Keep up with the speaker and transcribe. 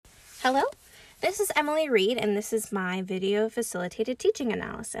Hello, this is Emily Reed, and this is my video facilitated teaching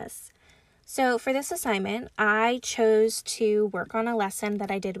analysis. So for this assignment, I chose to work on a lesson that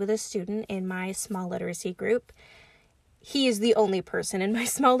I did with a student in my small literacy group. He is the only person in my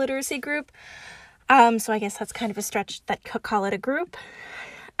small literacy group, so I guess that's kind of a stretch that could call it a group.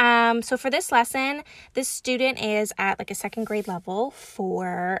 So for this lesson, this student is at like a second grade level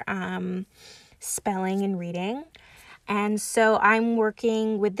for spelling and reading. And so I'm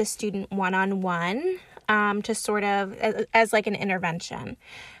working with the student one-on-one to sort of as like an intervention.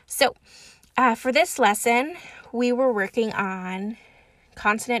 So for this lesson, we were working on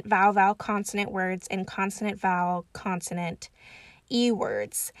consonant, vowel, vowel, consonant words and consonant, vowel, consonant, E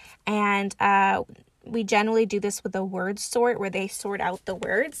words. And we generally do this with a word sort where they sort out the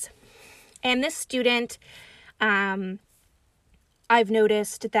words. And this student, I've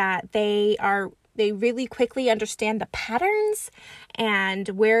noticed that they really quickly understand the patterns and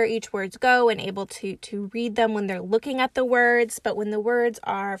where each words go and able to read them when they're looking at the words. But when the words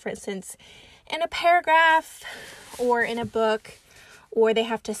are, for instance, in a paragraph or in a book, or they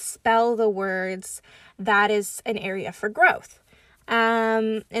have to spell the words, that is an area for growth.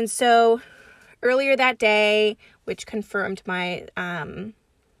 And so earlier that day, which confirmed my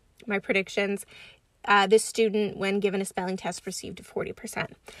my predictions, this student, when given a spelling test, received a 40%.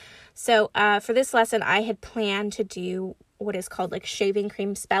 So for this lesson, I had planned to do what is called like shaving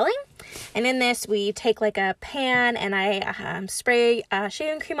cream spelling. And in this, we take like a pan and I spray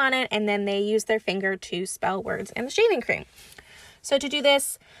shaving cream on it, and then they use their finger to spell words in the shaving cream. So to do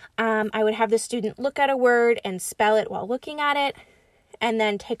this, I would have the student look at a word and spell it while looking at it, and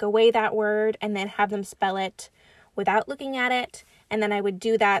then take away that word and then have them spell it without looking at it. And then I would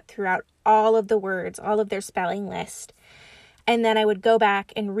do that throughout all of the words, all of their spelling list. And then I would go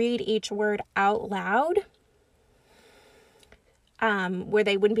back and read each word out loud, where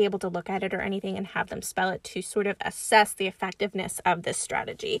they wouldn't be able to look at it or anything, and have them spell it to sort of assess the effectiveness of this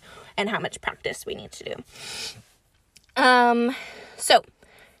strategy and how much practice we need to do. So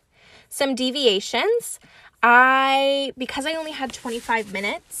some deviations. Because I only had 25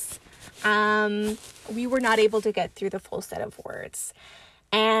 minutes, we were not able to get through the full set of words.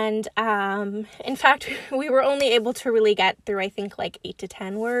 And in fact, we were only able to really get through, I think, like 8 to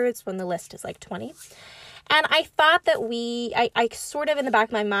 10 words when the list is like 20. And I thought that I sort of in the back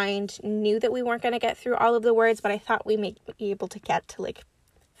of my mind knew that we weren't going to get through all of the words, but I thought we may be able to get to like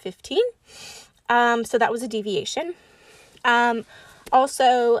 15. So that was a deviation.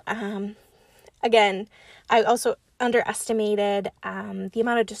 Again, I also underestimated the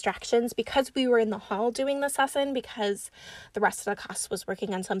amount of distractions because we were in the hall doing this lesson, because the rest of the class was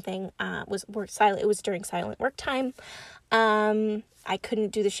working on something, it was during silent work time. I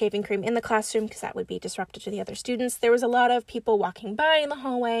couldn't do the shaving cream in the classroom because that would be disruptive to the other students. There was a lot of people walking by in the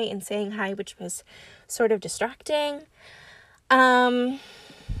hallway and saying hi, which was sort of distracting.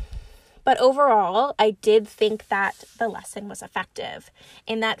 But overall, I did think that the lesson was effective.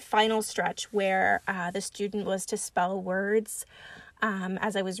 In that final stretch where the student was to spell words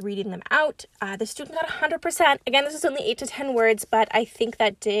as I was reading them out, the student got 100%. Again, this is only 8 to 10 words, but I think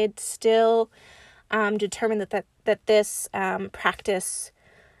that did still determine that this practice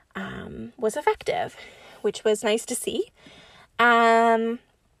was effective, which was nice to see.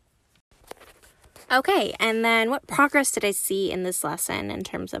 Okay, and then what progress did I see in this lesson in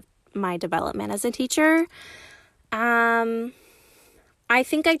terms of my development as a teacher? I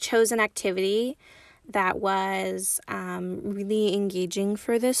think I chose an activity that was really engaging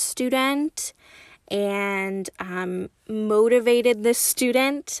for this student and motivated this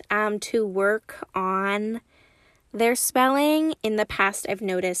student to work on their spelling. In the past, I've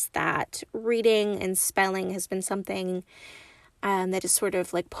noticed that reading and spelling has been something that is sort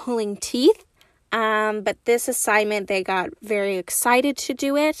of like pulling teeth. But this assignment, they got very excited to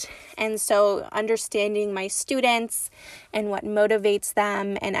do it. And so understanding my students and what motivates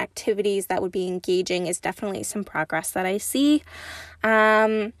them and activities that would be engaging is definitely some progress that I see.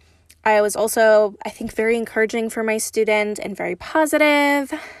 I was also, I think, very encouraging for my student and very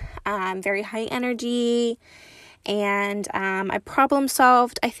positive, very high energy. And I problem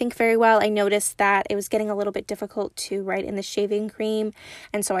solved, I think, very well. I noticed that it was getting a little bit difficult to write in the shaving cream.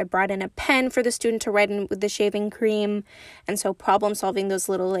 And so I brought in a pen for the student to write in with the shaving cream. And so problem solving those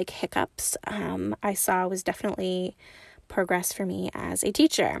little like hiccups I saw was definitely progress for me as a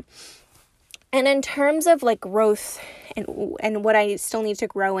teacher. And in terms of like growth and what I still need to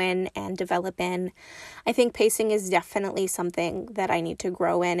grow in and develop in, I think pacing is definitely something that I need to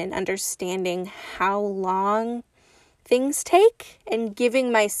grow in, and understanding how long things take and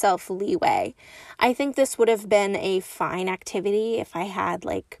giving myself leeway. I think this would have been a fine activity if I had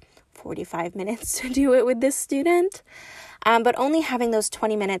like 45 minutes to do it with this student. But only having those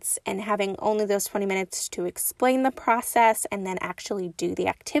 20 minutes and having only those 20 minutes to explain the process and then actually do the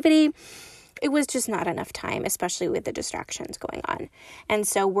activity, it was just not enough time, especially with the distractions going on. And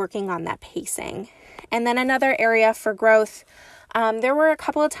so working on that pacing. And then another area for growth, there were a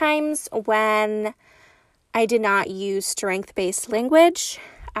couple of times when I did not use strength-based language.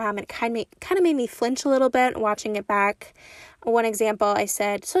 It kind of made me flinch a little bit watching it back. One example, I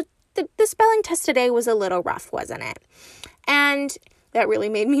said, so the spelling test today was a little rough, wasn't it? And that really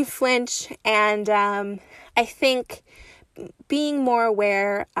made me flinch. And I think being more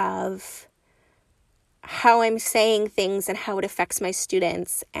aware of how I'm saying things and how it affects my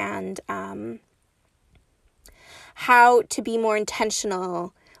students, and how to be more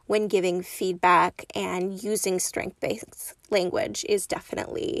intentional when giving feedback and using strength-based language is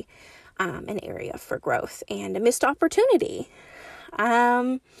definitely an area for growth and a missed opportunity.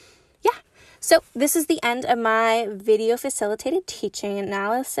 So this is the end of my video facilitated teaching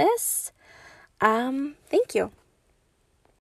analysis. Thank you.